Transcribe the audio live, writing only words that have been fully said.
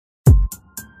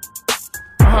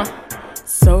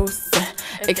so sad.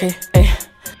 AKA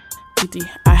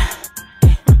PDI.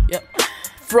 Yep.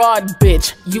 Fraud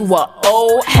bitch, you a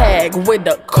old hag with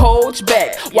a Coach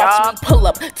bag. Watch me pull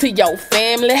up to your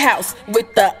family house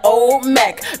with the old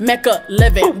Mac. Mecca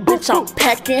living, bitch, I'm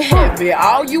packing heavy.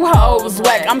 All you hoes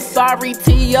whack. I'm sorry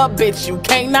to ya, bitch, you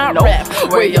cannot rap.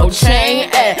 Where your chain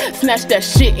at? Snatched that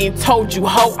shit and told you,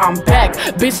 ho, I'm back.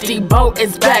 Bitch, the boat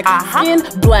is back.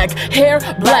 Skin black, hair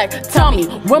black. Tell me,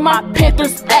 where my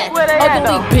Panthers at?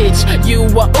 Ugly bitch, you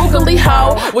a oogly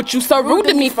hoe. What you so rude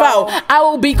to me for? I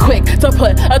will be quick to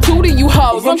put a two to you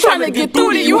hoes. I'm trying to get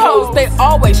through to you hoes. They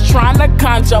always trying to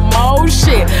conjure more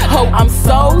shit. Ho, I'm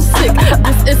so sick.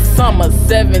 This is summer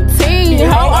 17.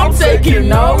 Ho, I'm taking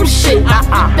no shit.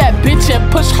 I that bitch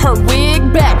and push her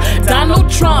wig back. Donald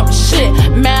Trump shit.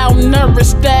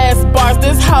 Malnourished ass bars.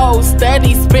 This hoe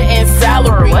steady spitting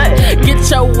salary. Get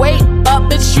your weight up,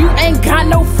 bitch. You ain't got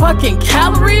no fucking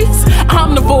calories.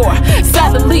 Omnivore,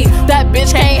 sadly, that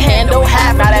bitch can't handle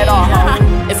half. Not at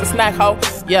all. It's a snack, ho.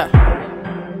 Yeah.